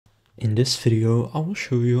In this video, I will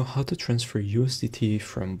show you how to transfer USDT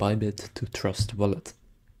from Bybit to Trust Wallet.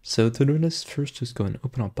 So to do this, first just go and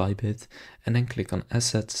open up Bybit and then click on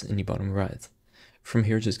Assets in the bottom right. From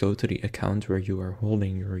here, just go to the account where you are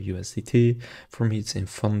holding your USDT. For me, it's in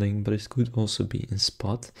funding, but it could also be in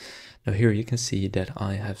spot. Now here you can see that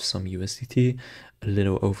I have some USDT, a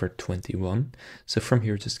little over 21. So from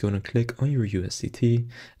here, just go and click on your USDT,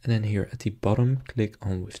 and then here at the bottom, click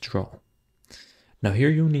on Withdraw. Now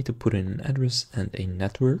here you'll need to put in an address and a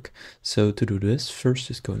network. So to do this, first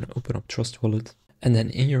just go and open up Trust Wallet. And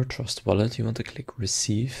then in your Trust Wallet, you want to click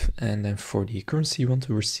Receive. And then for the currency you want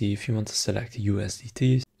to receive, you want to select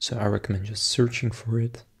USDT. So I recommend just searching for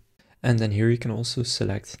it. And then here you can also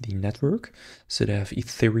select the network. So they have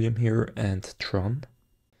Ethereum here and Tron.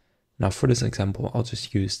 Now for this example, I'll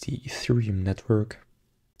just use the Ethereum network.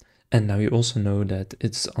 And now you also know that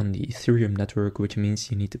it's on the Ethereum network, which means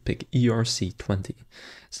you need to pick ERC20.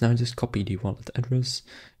 So now just copy the wallet address,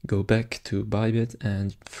 go back to Bybit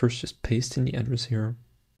and first just paste in the address here.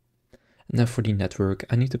 And then for the network,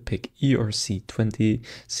 I need to pick ERC20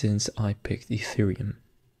 since I picked Ethereum.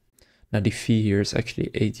 Now the fee here is actually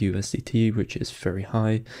 8 USDT, which is very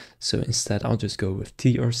high. So instead I'll just go with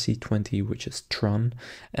TRC20, which is Tron.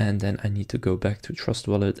 And then I need to go back to Trust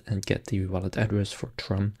Wallet and get the wallet address for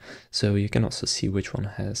Tron. So you can also see which one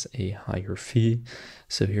has a higher fee.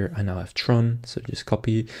 So here I now have Tron, so just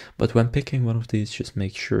copy. But when picking one of these, just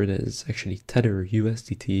make sure that it's actually Tether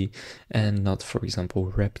USDT and not, for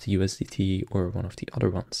example, Wrapped USDT or one of the other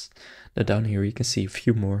ones. Now down here you can see a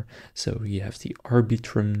few more. So you have the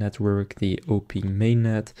Arbitrum network, the OP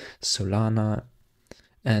mainnet, Solana,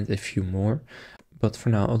 and a few more. But for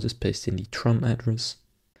now, I'll just paste in the Tron address.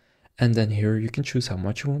 And then here you can choose how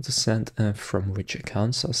much you want to send and from which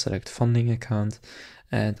account. So I'll select funding account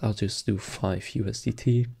and I'll just do 5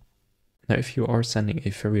 USDT. Now, if you are sending a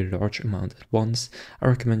very large amount at once, I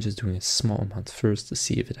recommend just doing a small amount first to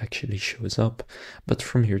see if it actually shows up. But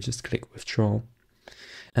from here, just click withdraw.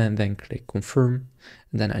 And then click confirm,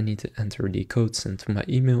 and then I need to enter the code sent to my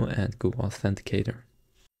email and Google Authenticator.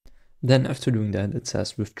 Then after doing that, it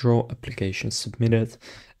says withdraw application submitted,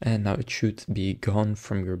 and now it should be gone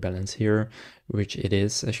from your balance here, which it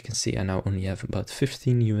is. As you can see, I now only have about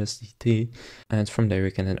 15 USDT, and from there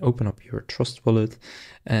you can then open up your Trust Wallet,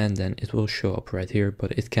 and then it will show up right here,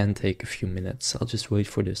 but it can take a few minutes. I'll just wait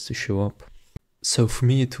for this to show up. So for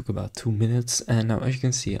me, it took about 2 minutes, and now as you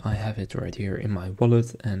can see, I have it right here in my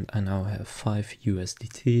wallet, and I now have 5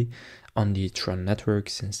 USDT on the Tron network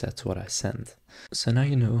since that's what I sent. So now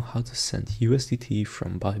you know how to send USDT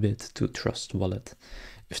from Bybit to Trust Wallet.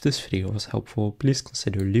 If this video was helpful, please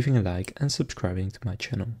consider leaving a like and subscribing to my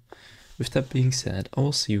channel. With that being said, I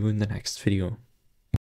will see you in the next video.